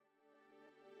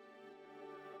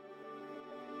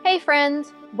Hey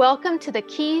friends, welcome to the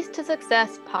Keys to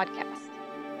Success podcast.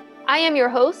 I am your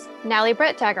host, Nally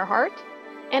Brett Daggerhart,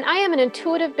 and I am an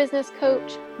intuitive business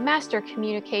coach, master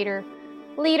communicator,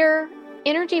 leader,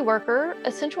 energy worker,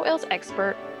 essential oils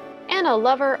expert, and a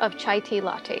lover of chai tea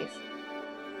lattes.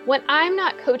 When I'm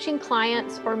not coaching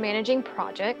clients or managing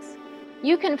projects,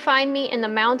 you can find me in the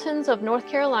mountains of North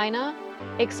Carolina,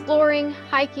 exploring,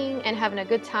 hiking, and having a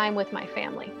good time with my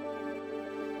family.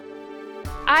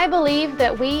 I believe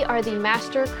that we are the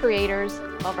master creators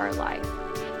of our life.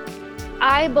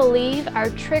 I believe our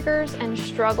triggers and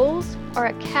struggles are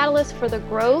a catalyst for the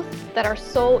growth that our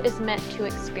soul is meant to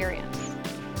experience.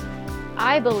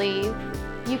 I believe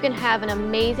you can have an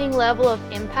amazing level of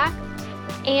impact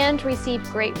and receive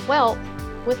great wealth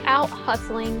without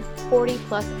hustling 40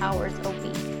 plus hours a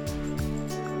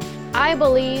week. I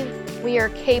believe we are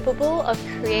capable of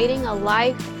creating a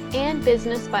life and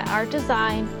business by our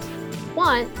design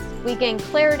once we gain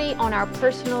clarity on our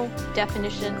personal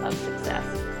definition of success.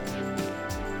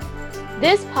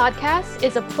 This podcast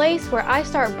is a place where I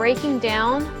start breaking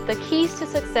down the keys to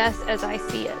success as I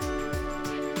see it.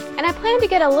 And I plan to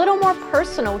get a little more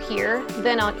personal here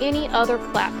than on any other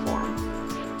platform.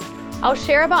 I'll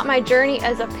share about my journey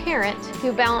as a parent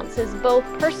who balances both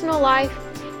personal life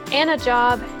and a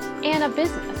job and a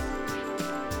business.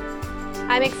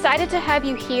 I'm excited to have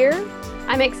you here.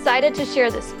 I'm excited to share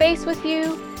this space with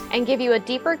you and give you a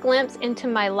deeper glimpse into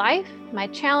my life, my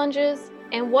challenges,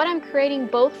 and what I'm creating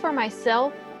both for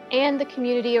myself and the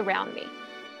community around me.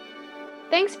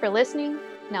 Thanks for listening.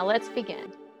 Now let's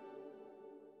begin.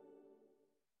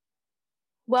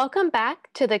 Welcome back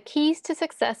to the Keys to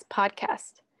Success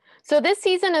podcast. So this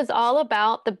season is all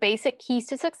about the basic keys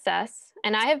to success,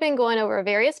 and I have been going over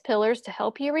various pillars to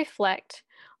help you reflect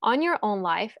on your own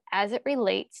life as it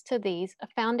relates to these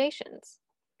foundations.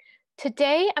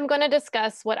 Today, I'm going to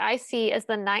discuss what I see as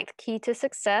the ninth key to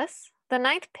success, the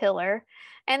ninth pillar,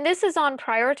 and this is on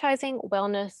prioritizing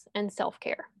wellness and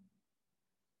self-care.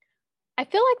 I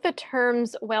feel like the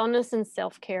terms wellness and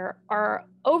self-care are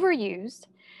overused,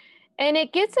 and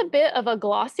it gets a bit of a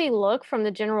glossy look from the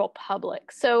general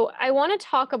public. So I want to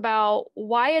talk about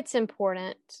why it's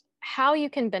important, how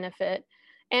you can benefit,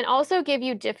 and also give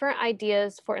you different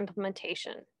ideas for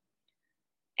implementation.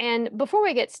 And before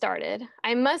we get started,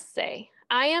 I must say,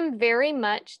 I am very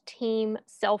much team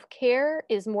self-care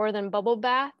is more than bubble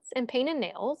baths and paint and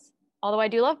nails, although I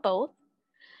do love both.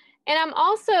 And I'm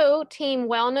also team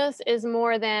wellness is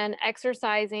more than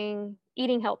exercising,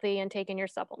 eating healthy, and taking your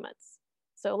supplements.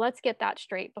 So let's get that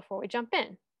straight before we jump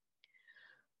in.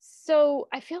 So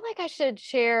I feel like I should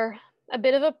share a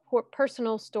bit of a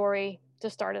personal story to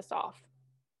start us off.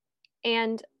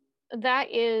 And that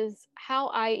is how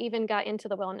I even got into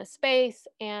the wellness space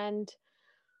and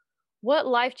what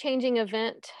life-changing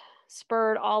event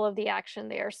spurred all of the action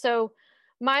there. So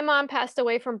my mom passed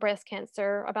away from breast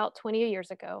cancer about 20 years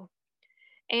ago.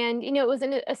 And, it was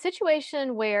in a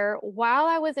situation where while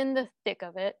I was in the thick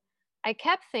of it, I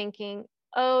kept thinking,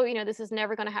 oh, this is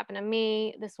never going to happen to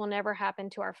me. This will never happen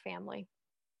to our family.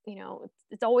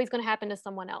 It's always going to happen to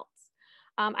someone else.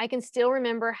 I can still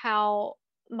remember how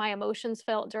my emotions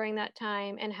felt during that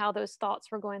time and how those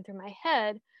thoughts were going through my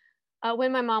head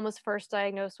when my mom was first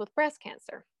diagnosed with breast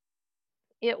cancer.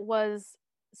 It was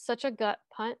such a gut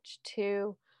punch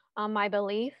to my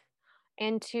belief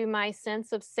and to my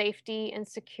sense of safety and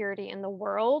security in the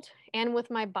world and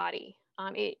with my body.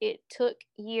 It took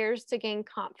years to gain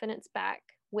confidence back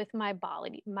with my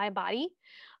body,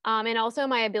 and also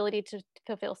my ability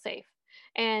to feel safe.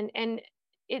 And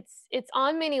it's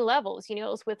on many levels. It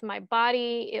was with my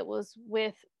body, it was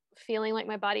with feeling like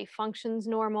my body functions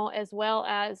normal, as well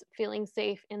as feeling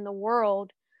safe in the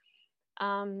world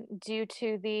due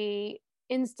to the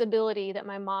instability that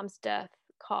my mom's death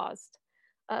caused.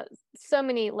 So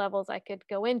many levels I could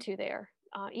go into there.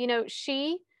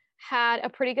 She had a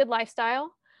pretty good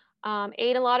lifestyle,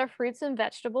 ate a lot of fruits and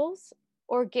vegetables.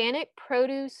 Organic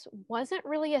produce wasn't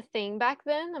really a thing back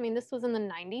then. I mean, this was in the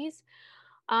 90s.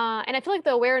 And I feel like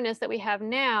the awareness that we have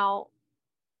now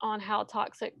on how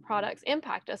toxic products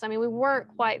impact us, I mean, we weren't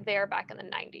quite there back in the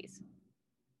 90s.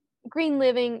 Green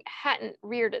living hadn't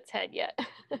reared its head yet.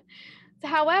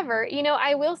 However,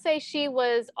 I will say she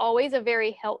was always a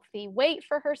very healthy weight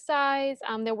for her size.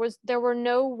 There were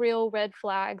no real red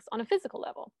flags on a physical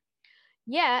level.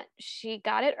 Yet she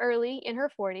got it early in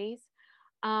her 40s.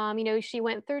 She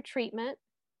went through treatment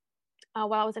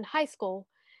while I was in high school.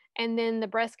 And then the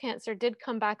breast cancer did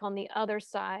come back on the other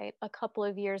side a couple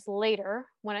of years later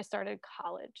when I started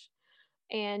college.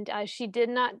 And she did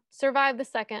not survive the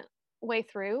second way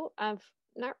through. I've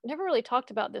never really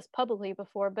talked about this publicly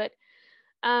before, but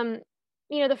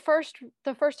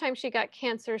the first time she got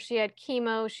cancer, she had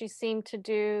chemo. She seemed to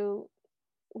do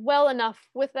well enough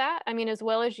with that. I mean, as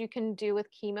well as you can do with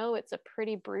chemo, it's a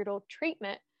pretty brutal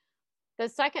treatment. The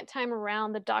second time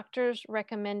around, the doctors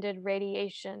recommended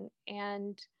radiation,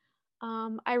 and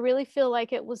I really feel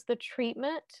like it was the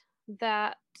treatment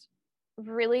that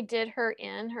really did her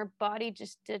in. Her body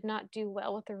just did not do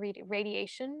well with the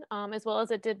radiation, as well as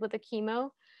it did with the chemo.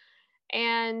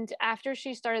 And after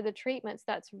she started the treatments,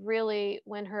 that's really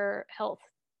when her health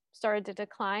started to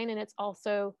decline. And it's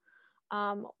also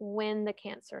when the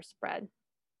cancer spread.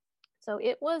 So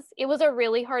it was a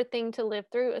really hard thing to live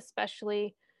through,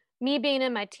 especially me being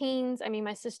in my teens. I mean,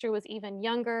 my sister was even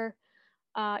younger.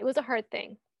 It was a hard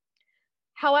thing.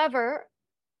 However,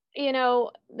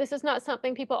 this is not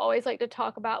something people always like to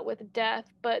talk about with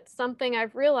death, but something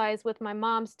I've realized with my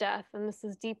mom's death, and this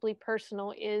is deeply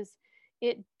personal, is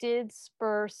it did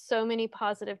spur so many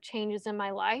positive changes in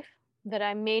my life that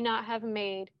I may not have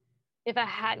made if I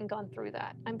hadn't gone through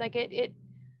that. I'm like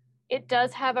it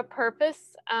does have a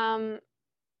purpose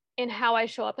in how I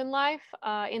show up in life,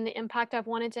 in the impact I've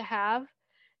wanted to have.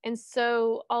 And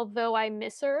so, although I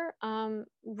miss her,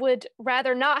 would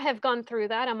rather not have gone through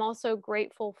that. I'm also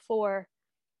grateful for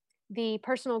the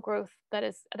personal growth that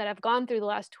I've gone through the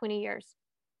last 20 years.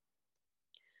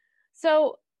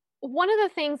 So, one of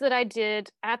the things that I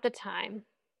did at the time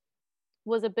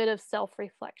was a bit of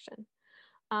self-reflection.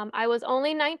 I was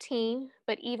only 19,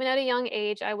 but even at a young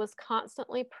age, I was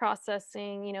constantly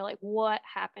processing, like what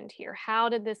happened here? How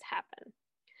did this happen?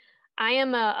 I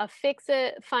am a fix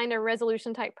it, find a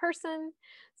resolution type person.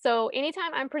 So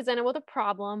anytime I'm presented with a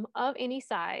problem of any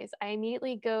size, I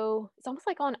immediately go, it's almost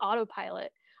like on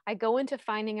autopilot. I go into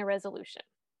finding a resolution.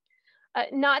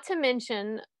 Not to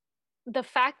mention the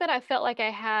fact that I felt like I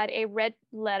had a red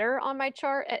letter on my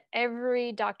chart at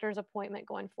every doctor's appointment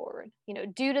going forward.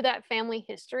 Due to that family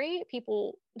history,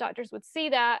 doctors would see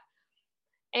that.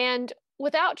 And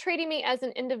without treating me as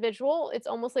an individual, it's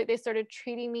almost like they started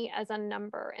treating me as a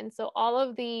number. And so all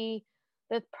of the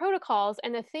protocols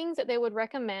and the things that they would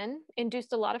recommend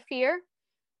induced a lot of fear,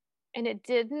 and it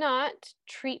did not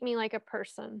treat me like a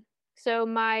person. So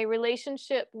my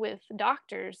relationship with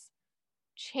doctors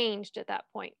changed at that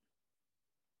point.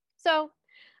 So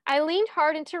I leaned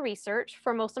hard into research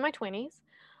for most of my 20s.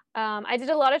 I did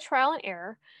a lot of trial and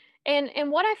error.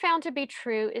 And what I found to be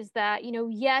true is that,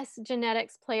 yes,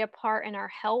 genetics play a part in our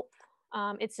health.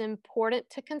 It's important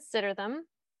to consider them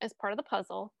as part of the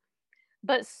puzzle,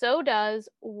 but so does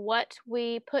what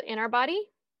we put in our body.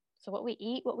 So, what we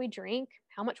eat, what we drink,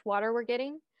 how much water we're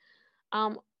getting,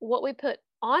 what we put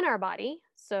on our body.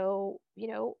 So,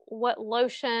 what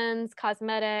lotions,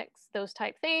 cosmetics, those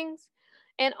type things,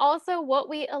 and also what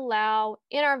we allow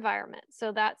in our environment.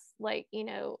 So, that's like,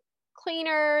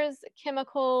 cleaners,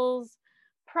 chemicals,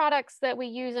 products that we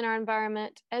use in our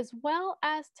environment, as well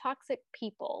as toxic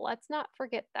people. Let's not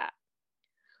forget that.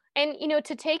 And,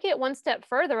 to take it one step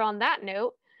further on that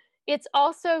note, it's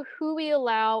also who we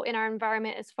allow in our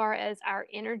environment as far as our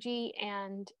energy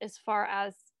and as far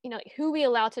as, who we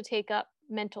allow to take up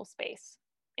mental space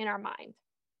in our mind.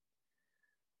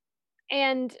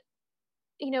 And,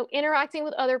 interacting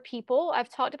with other people, I've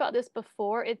talked about this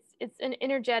before. It's an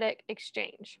energetic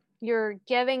exchange. You're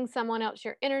giving someone else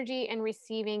your energy and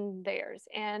receiving theirs.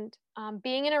 And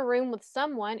being in a room with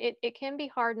someone, it can be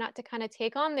hard not to kind of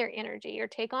take on their energy or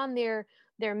take on their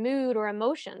mood or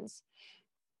emotions.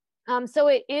 So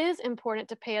it is important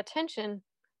to pay attention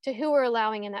to who we're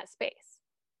allowing in that space.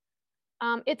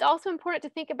 It's also important to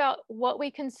think about what we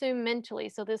consume mentally.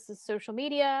 So this is social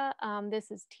media,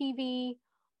 this is TV,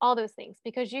 all those things,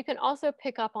 because you can also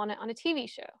pick up on it on a TV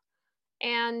show.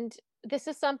 And this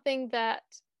is something that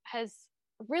has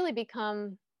really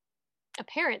become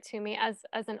apparent to me as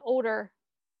an older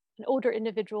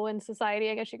individual in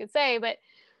society, I guess you could say. But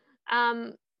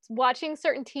watching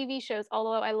certain TV shows,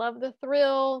 although I love the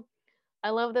thrill,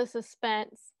 I love the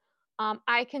suspense.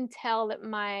 I can tell that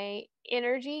my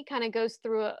energy kind of goes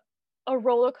through a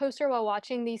roller coaster while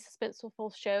watching these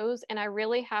suspenseful shows, and I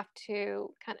really have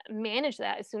to kind of manage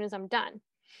that as soon as I'm done.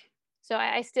 So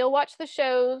I still watch the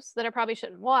shows that I probably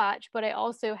shouldn't watch, but I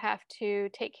also have to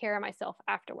take care of myself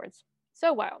afterwards.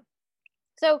 So wow.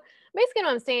 So basically,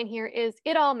 what I'm saying here is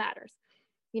it all matters.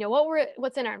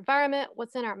 What's in our environment,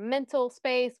 what's in our mental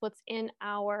space, what's in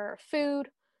our food.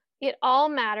 It all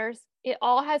matters. It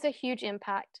all has a huge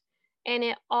impact, and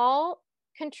it all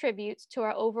contributes to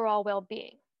our overall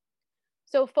well-being.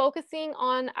 So focusing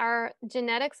on our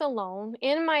genetics alone,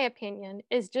 in my opinion,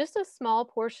 is just a small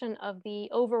portion of the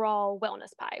overall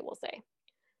wellness pie, we'll say.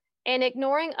 And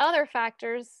ignoring other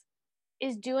factors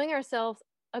is doing ourselves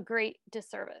a great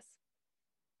disservice.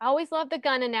 I always love the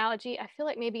gun analogy. I feel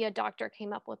like maybe a doctor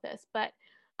came up with this, but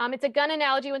it's a gun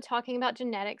analogy when talking about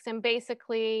genetics. And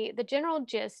basically, the general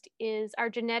gist is our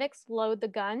genetics load the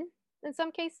gun in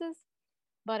some cases,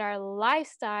 but our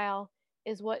lifestyle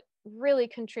is what really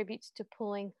contributes to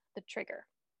pulling the trigger,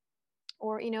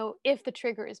 or if the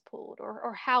trigger is pulled,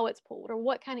 or how it's pulled, or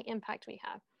what kind of impact we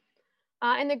have.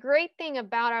 And the great thing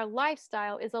about our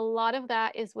lifestyle is a lot of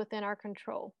that is within our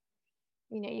control.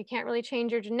 You can't really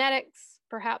change your genetics.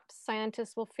 Perhaps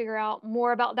scientists will figure out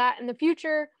more about that in the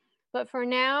future, but for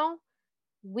now,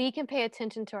 we can pay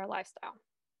attention to our lifestyle.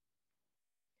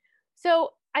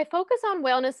 So I focus on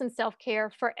wellness and self-care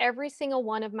for every single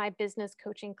one of my business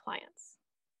coaching clients.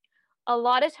 A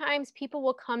lot of times people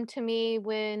will come to me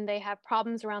when they have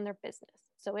problems around their business.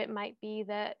 So it might be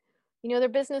that, their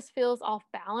business feels off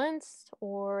balance,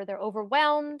 or they're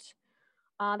overwhelmed.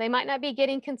 They might not be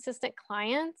getting consistent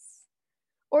clients,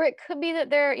 or it could be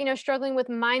that they're, struggling with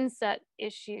mindset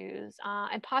issues,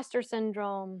 imposter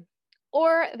syndrome,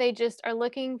 or they just are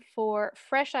looking for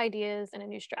fresh ideas and a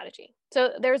new strategy.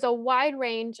 So there's a wide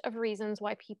range of reasons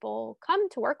why people come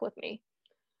to work with me.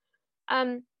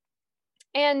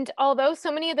 And although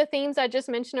so many of the themes I just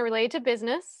mentioned are related to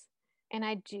business, and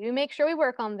I do make sure we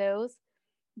work on those,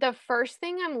 the first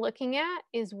thing I'm looking at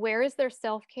is where is their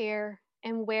self care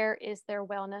and where is their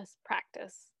wellness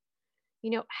practice?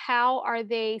 How are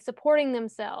they supporting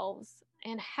themselves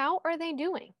and how are they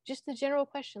doing? Just the general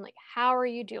question, like, how are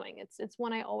you doing? It's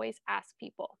one I always ask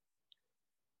people.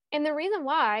 And the reason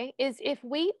why is if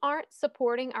we aren't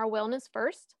supporting our wellness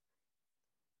first,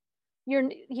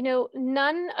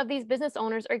 none of these business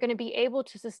owners are going to be able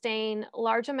to sustain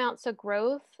large amounts of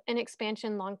growth and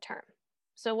expansion long term.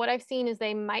 So what I've seen is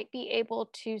they might be able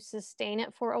to sustain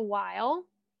it for a while,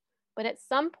 but at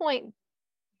some point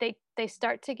they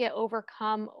start to get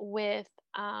overcome with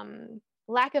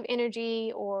lack of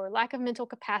energy or lack of mental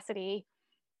capacity.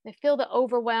 They feel the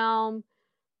overwhelm,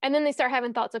 and then they start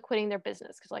having thoughts of quitting their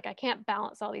business because, like, I can't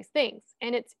balance all these things.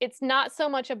 And it's not so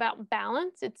much about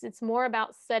balance. It's more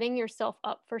about setting yourself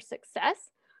up for success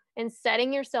and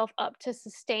setting yourself up to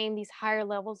sustain these higher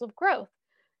levels of growth.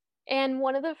 And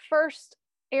one of the first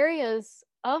areas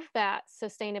of that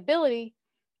sustainability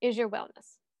is your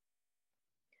wellness.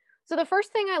 So the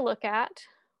first thing I look at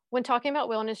when talking about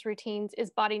wellness routines is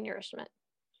body nourishment.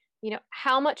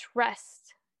 How much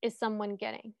rest is someone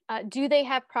getting? Do they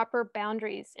have proper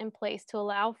boundaries in place to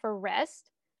allow for rest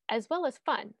as well as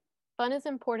fun? Fun is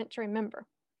important to remember.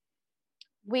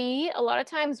 We, a lot of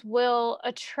times, will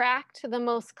attract the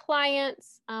most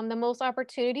clients, the most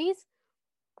opportunities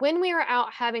when we are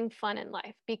out having fun in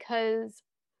life, because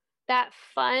that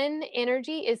fun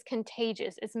energy is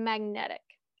contagious, it's magnetic.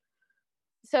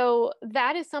 So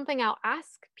that is something I'll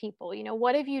ask people,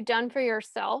 what have you done for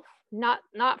yourself? Not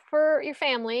for your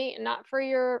family, not for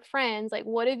your friends. Like,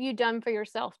 what have you done for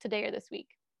yourself today or this week?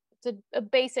 It's a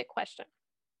basic question.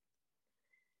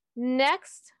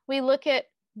 Next, we look at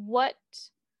what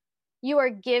you are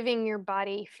giving your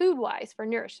body food-wise for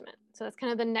nourishment. So that's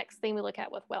kind of the next thing we look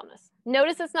at with wellness.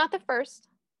 Notice it's not the first.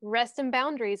 Rest and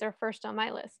boundaries are first on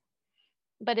my list.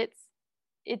 But it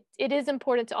is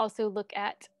important to also look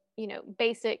at,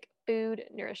 basic food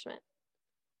nourishment.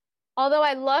 Although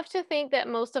I love to think that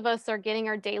most of us are getting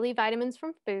our daily vitamins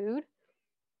from food,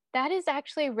 that is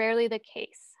actually rarely the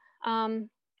case.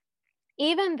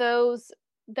 Even those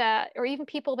or even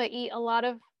people that eat a lot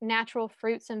of natural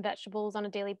fruits and vegetables on a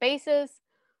daily basis,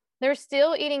 they're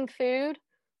still eating food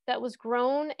that was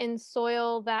grown in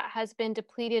soil that has been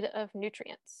depleted of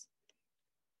nutrients.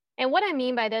 And what I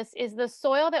mean by this is the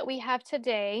soil that we have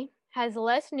today has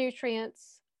less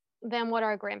nutrients than what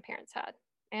our grandparents had.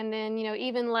 And then,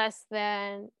 even less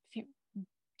than few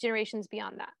generations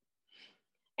beyond that.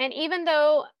 And even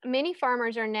though many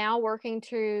farmers are now working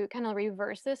to kind of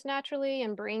reverse this naturally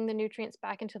and bring the nutrients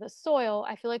back into the soil,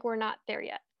 I feel like we're not there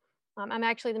yet. I'm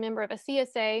actually the member of a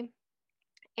CSA,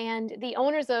 and the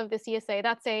owners of the CSA,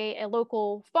 that's a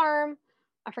local farm.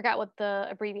 I forgot what the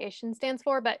abbreviation stands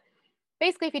for, but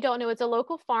basically, if you don't know, it's a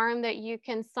local farm that you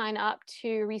can sign up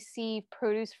to receive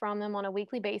produce from them on a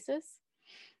weekly basis.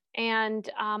 And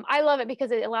I love it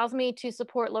because it allows me to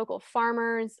support local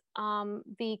farmers.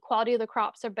 The quality of the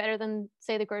crops are better than,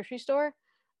 say, the grocery store.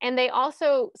 And they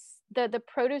also, the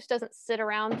produce doesn't sit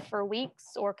around for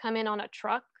weeks or come in on a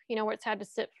truck, where it's had to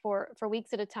sit for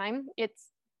weeks at a time. It's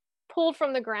pulled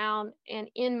from the ground and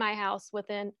in my house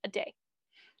within a day.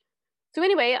 So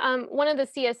anyway, one of the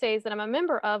CSAs that I'm a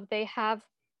member of, they have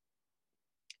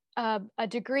a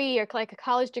degree, or like a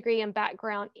college degree and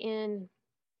background in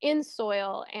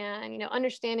soil and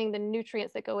understanding the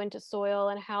nutrients that go into soil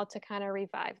and how to kind of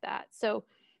revive that. So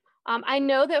I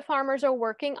know that farmers are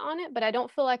working on it, but I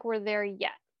don't feel like we're there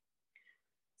yet.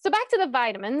 So back to the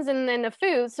vitamins and then the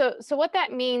food. So what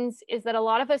that means is that a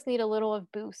lot of us need a little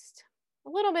of boost, a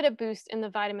little bit of boost in the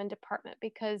vitamin department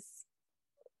because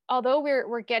although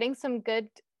we're getting some good,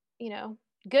 you know,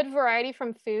 good variety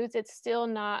from foods, it's still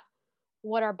not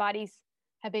what our bodies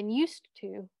have been used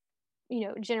to,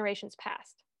 generations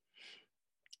past.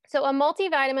 So a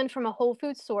multivitamin from a whole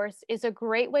food source is a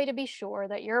great way to be sure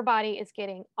that your body is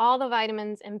getting all the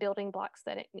vitamins and building blocks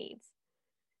that it needs.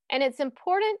 And it's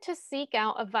important to seek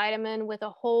out a vitamin with a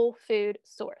whole food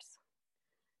source.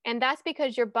 And that's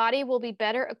because your body will be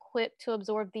better equipped to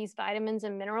absorb these vitamins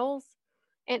and minerals.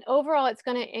 And overall, it's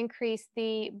going to increase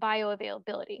the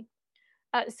bioavailability.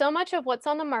 So much of what's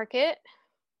on the market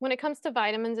when it comes to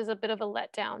vitamins is a bit of a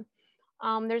letdown.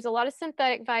 There's a lot of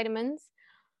synthetic vitamins.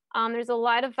 There's a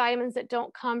lot of vitamins that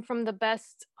don't come from the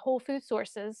best whole food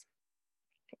sources.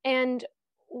 And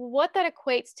what that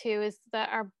equates to is that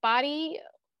our body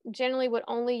generally would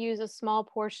only use a small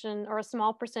portion or a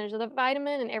small percentage of the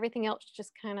vitamin, and everything else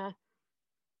just kind of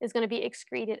is going to be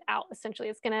excreted out. Essentially,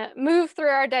 it's going to move through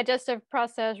our digestive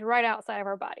process right outside of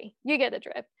our body. You get the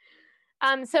drift.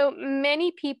 So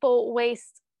many people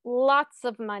waste lots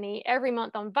of money every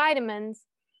month on vitamins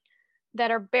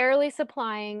that are barely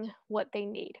supplying what they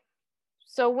need.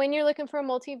 So when you're looking for a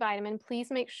multivitamin, please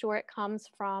make sure it comes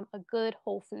from a good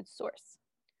whole food source.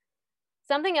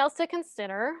 Something else to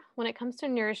consider when it comes to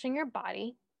nourishing your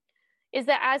body is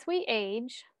that as we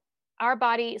age, our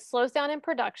body slows down in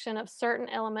production of certain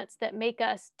elements that make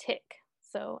us tick.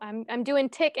 So I'm doing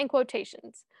tick in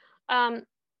quotations. An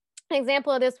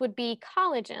example of this would be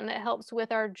collagen that helps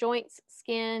with our joints,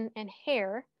 skin, and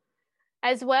hair,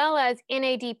 as well as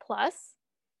NAD plus.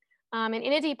 And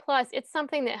NAD plus, it's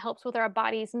something that helps with our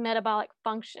body's metabolic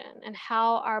function and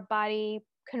how our body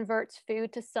converts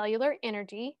food to cellular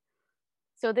energy.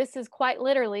 So this is quite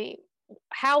literally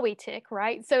how we tick,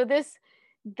 right?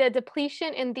 The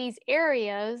depletion in these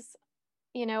areas,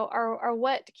 are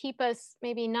what keep us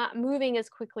maybe not moving as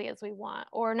quickly as we want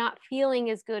or not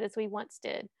feeling as good as we once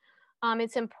did.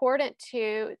 It's important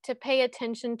to pay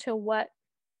attention to what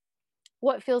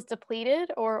feels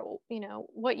depleted or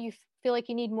what you feel like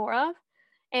you need more of,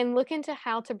 and look into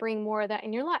how to bring more of that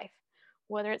in your life,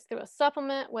 whether it's through a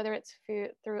supplement, whether it's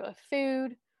through a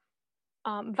food,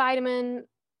 vitamin,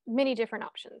 many different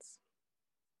options.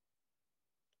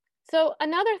 So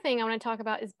another thing I want to talk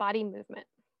about is body movement.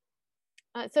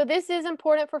 So this is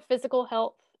important for physical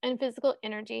health and physical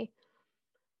energy.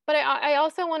 But I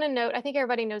also want to note, I think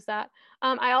everybody knows that.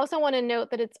 I also want to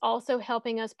note that it's also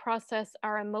helping us process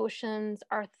our emotions,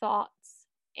 our thoughts,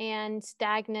 and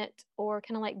stagnant or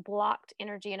kind of like blocked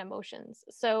energy and emotions.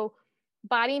 So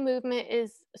body movement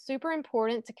is super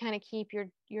important to kind of keep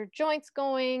your joints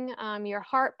going, your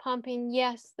heart pumping.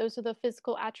 Yes, those are the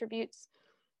physical attributes,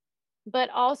 but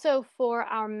also for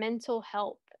our mental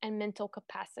health and mental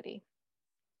capacity.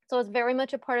 So it's very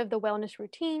much a part of the wellness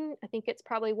routine. I think it's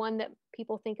probably one that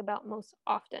people think about most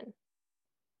often.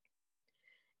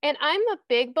 And I'm a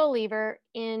big believer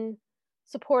in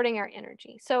supporting our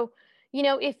energy. So,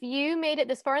 if you made it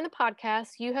this far in the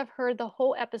podcast, you have heard the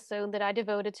whole episode that I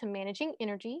devoted to managing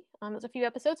energy. It was a few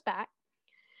episodes back.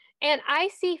 And I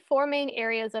see four main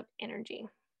areas of energy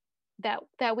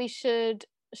that we should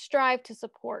strive to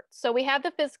support. So we have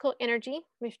the physical energy.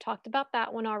 We've talked about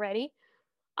that one already.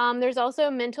 There's also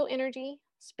mental energy,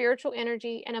 spiritual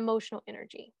energy, and emotional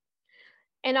energy.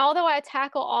 And although I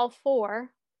tackle all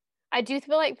four, I do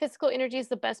feel like physical energy is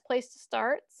the best place to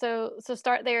start. So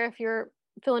start there if you're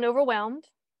feeling overwhelmed.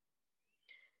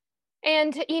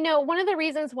 And one of the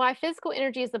reasons why physical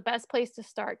energy is the best place to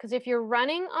start, because if you're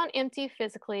running on empty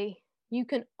physically, you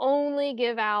can only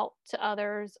give out to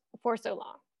others for so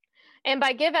long. And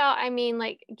by give out, I mean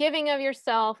like giving of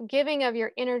yourself, giving of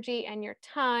your energy and your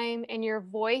time and your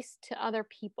voice to other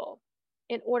people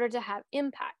in order to have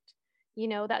impact.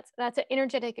 That's an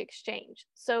energetic exchange.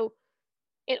 So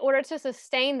in order to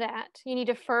sustain that, you need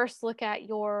to first look at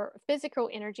your physical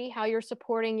energy, how you're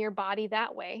supporting your body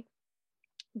that way.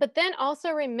 But then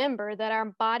also remember that our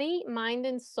body, mind,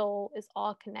 and soul is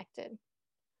all connected.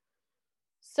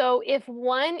 So if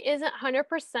one isn't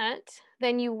 100%,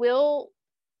 then you will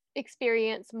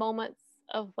experience moments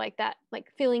of like that, like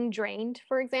feeling drained,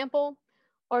 for example,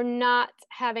 or not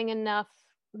having enough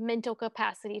mental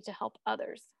capacity to help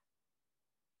others.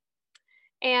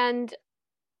 And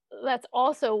that's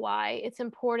also why it's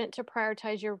important to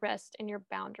prioritize your rest and your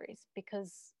boundaries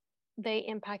because they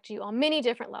impact you on many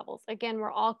different levels. Again,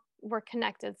 we're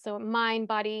connected. So mind,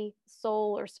 body,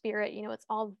 soul, or spirit, it's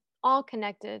all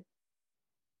connected.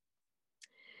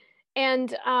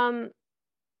 And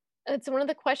It's one of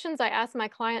the questions I ask my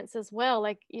clients as well.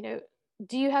 Like,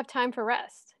 do you have time for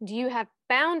rest? Do you have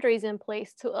boundaries in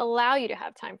place to allow you to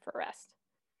have time for rest?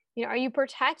 Are you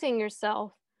protecting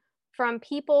yourself from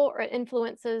people or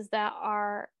influences that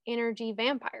are energy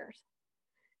vampires?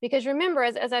 Because remember,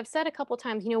 as I've said a couple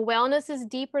times, wellness is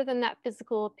deeper than that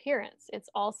physical appearance. It's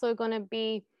also going to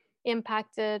be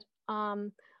impacted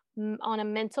on a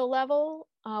mental level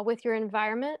with your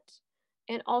environment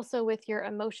and also with your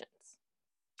emotions.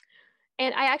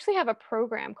 And I actually have a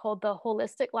program called the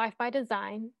Holistic Life by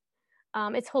Design.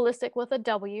 It's holistic with a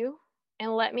W,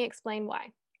 and let me explain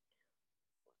why.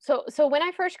 So when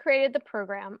I first created the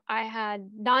program, I had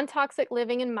non-toxic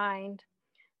living in mind.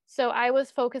 So I was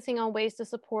focusing on ways to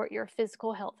support your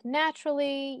physical health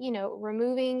naturally,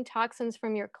 removing toxins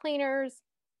from your cleaners,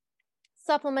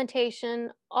 supplementation,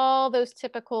 all those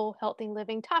typical healthy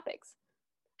living topics.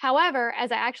 However,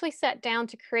 as I actually sat down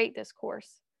to create this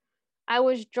course, I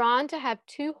was drawn to have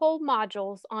two whole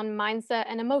modules on mindset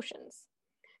and emotions.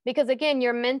 Because again,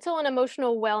 your mental and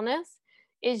emotional wellness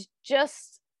is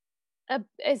just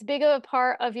as big of a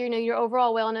part of your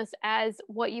overall wellness as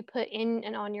what you put in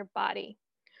and on your body.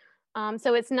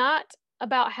 So it's not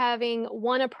about having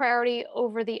one a priority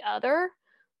over the other.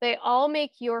 They all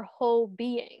make your whole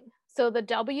being. So the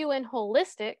W in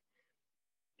holistic,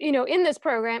 in this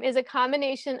program is a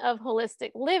combination of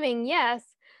holistic living, yes,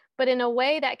 but in a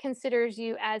way that considers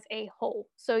you as a whole.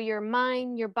 So your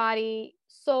mind, your body,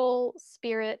 soul,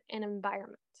 spirit, and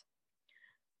environment.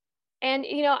 And,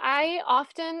 I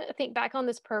often think back on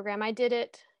this program. I did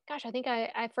it, gosh, I think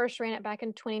I first ran it back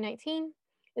in 2019.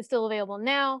 It's still available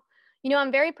now.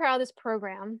 I'm very proud of this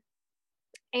program.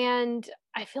 And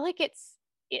I feel like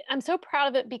I'm so proud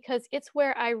of it because it's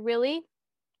where I really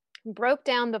broke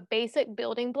down the basic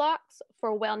building blocks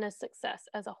for wellness success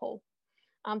as a whole.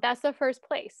 That's the first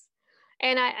place.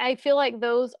 And I feel like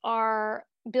those are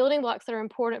building blocks that are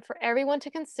important for everyone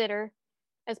to consider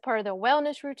as part of their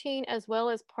wellness routine, as well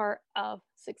as part of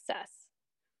success.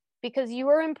 Because you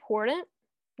are important,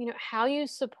 how you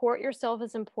support yourself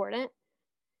is important.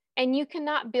 And you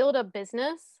cannot build a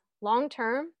business long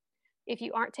term if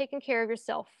you aren't taking care of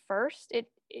yourself first. It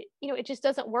just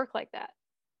doesn't work like that.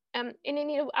 And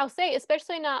then, I'll say,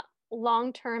 especially not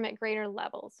long term at greater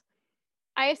levels.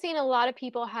 I have seen a lot of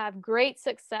people have great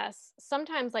success,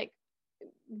 sometimes like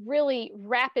really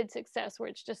rapid success, where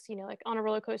it's just, like on a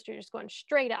roller coaster, just going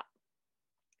straight up.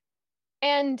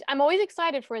 And I'm always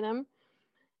excited for them.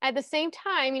 At the same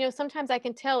time, sometimes I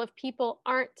can tell if people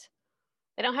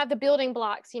they don't have the building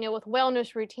blocks, with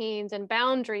wellness routines and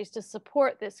boundaries to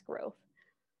support this growth.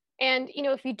 And,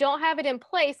 if you don't have it in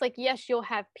place, like, yes, you'll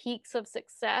have peaks of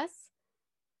success,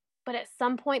 but at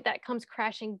some point that comes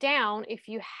crashing down if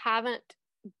you haven't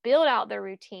built out the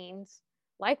routines,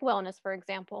 like wellness, for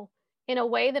example, in a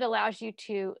way that allows you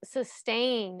to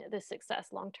sustain the success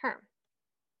long term.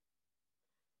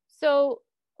 So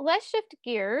let's shift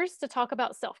gears to talk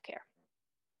about self-care.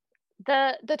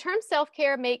 The term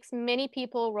self-care makes many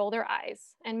people roll their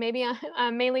eyes, and maybe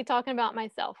I'm mainly talking about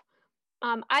myself.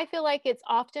 I feel like it's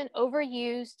often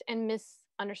overused and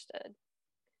misunderstood.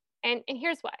 And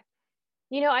here's why.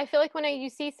 I feel like when you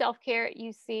see self-care,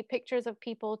 you see pictures of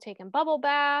people taking bubble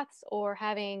baths or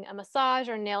having a massage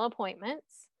or nail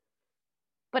appointments.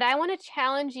 But I want to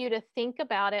challenge you to think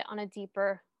about it on a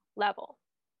deeper level.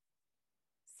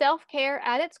 Self-care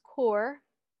at its core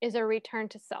is a return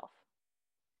to self.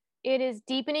 It is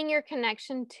deepening your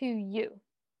connection to you.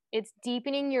 It's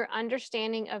deepening your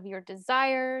understanding of your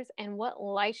desires and what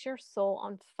lights your soul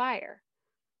on fire.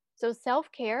 So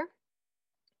self-care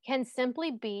can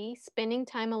simply be spending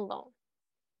time alone,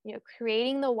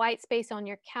 creating the white space on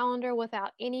your calendar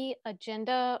without any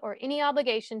agenda or any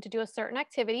obligation to do a certain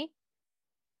activity.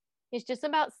 It's just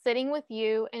about sitting with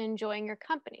you and enjoying your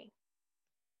company.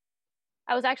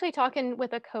 I was actually talking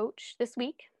with a coach this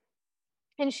week,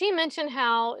 and she mentioned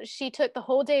how she took the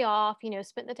whole day off,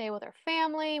 spent the day with her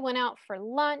family, went out for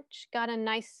lunch, got a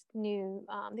nice new,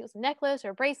 I think it was a necklace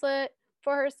or a bracelet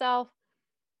for herself,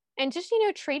 and just,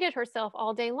 treated herself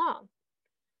all day long.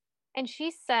 And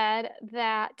she said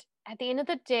that at the end of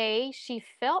the day, she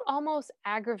felt almost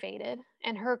aggravated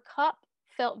and her cup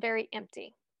felt very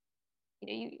empty.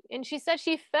 And she said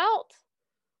she felt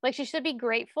like she should be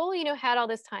grateful, had all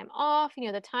this time off,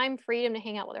 the time freedom to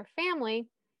hang out with her family.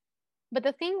 But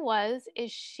the thing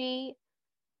is she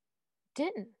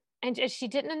didn't. And she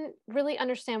didn't really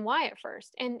understand why at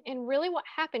first. And really what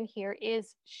happened here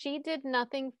is she did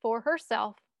nothing for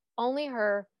herself, only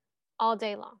her, all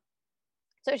day long.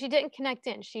 So she didn't connect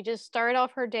in. She just started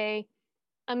off her day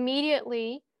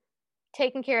immediately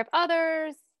taking care of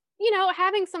others,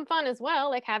 having some fun as well,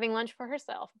 like having lunch for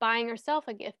herself, buying herself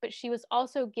a gift, but she was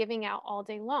also giving out all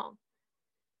day long.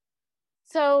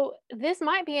 So, this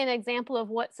might be an example of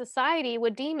what society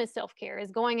would deem as self care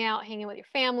is going out, hanging with your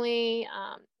family,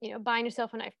 buying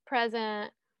yourself a nice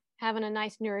present, having a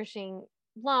nice, nourishing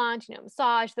lunch,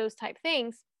 massage, those type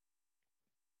things.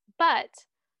 But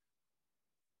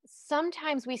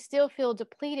sometimes we still feel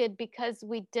depleted because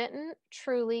we didn't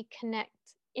truly connect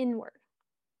inward.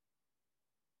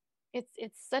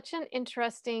 It's such an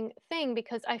interesting thing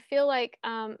because I feel like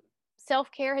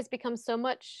self-care has become so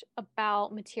much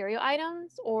about material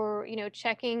items or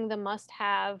checking the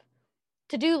must-have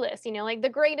to-do list, like the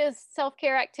greatest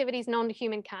self-care activities known to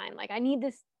humankind. Like I need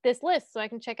this list so I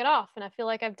can check it off and I feel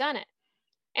like I've done it.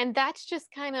 And that's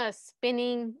just kind of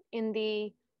spinning in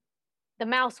the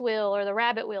mouse wheel or the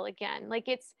rabbit wheel again. Like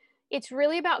it's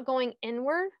really about going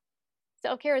inward.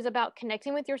 Self care is about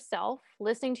connecting with yourself,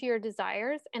 listening to your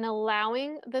desires, and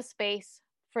allowing the space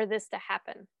for this to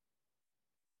happen.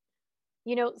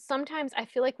 Sometimes I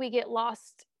feel like we get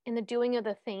lost in the doing of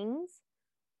the things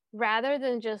rather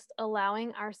than just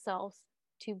allowing ourselves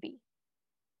to be.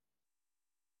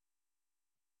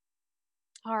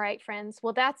 All right, friends.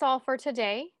 Well, that's all for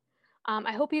today.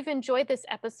 I hope you've enjoyed this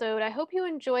episode. I hope you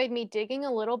enjoyed me digging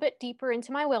a little bit deeper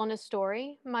into my wellness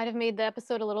story. Might have made the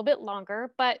episode a little bit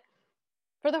longer, but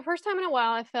for the first time in a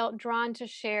while, I felt drawn to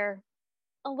share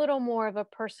a little more of a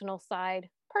personal side,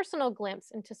 personal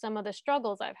glimpse into some of the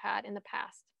struggles I've had in the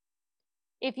past.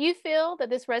 If you feel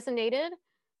that this resonated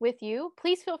with you,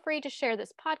 please feel free to share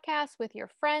this podcast with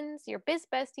your friends, your biz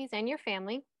besties, and your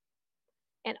family.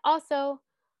 And also,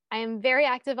 I am very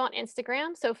active on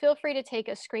Instagram, so feel free to take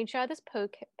a screenshot of this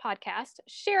podcast,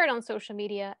 share it on social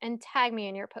media, and tag me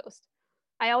in your post.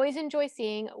 I always enjoy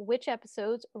seeing which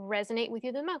episodes resonate with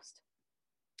you the most.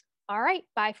 All right,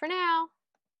 bye for now.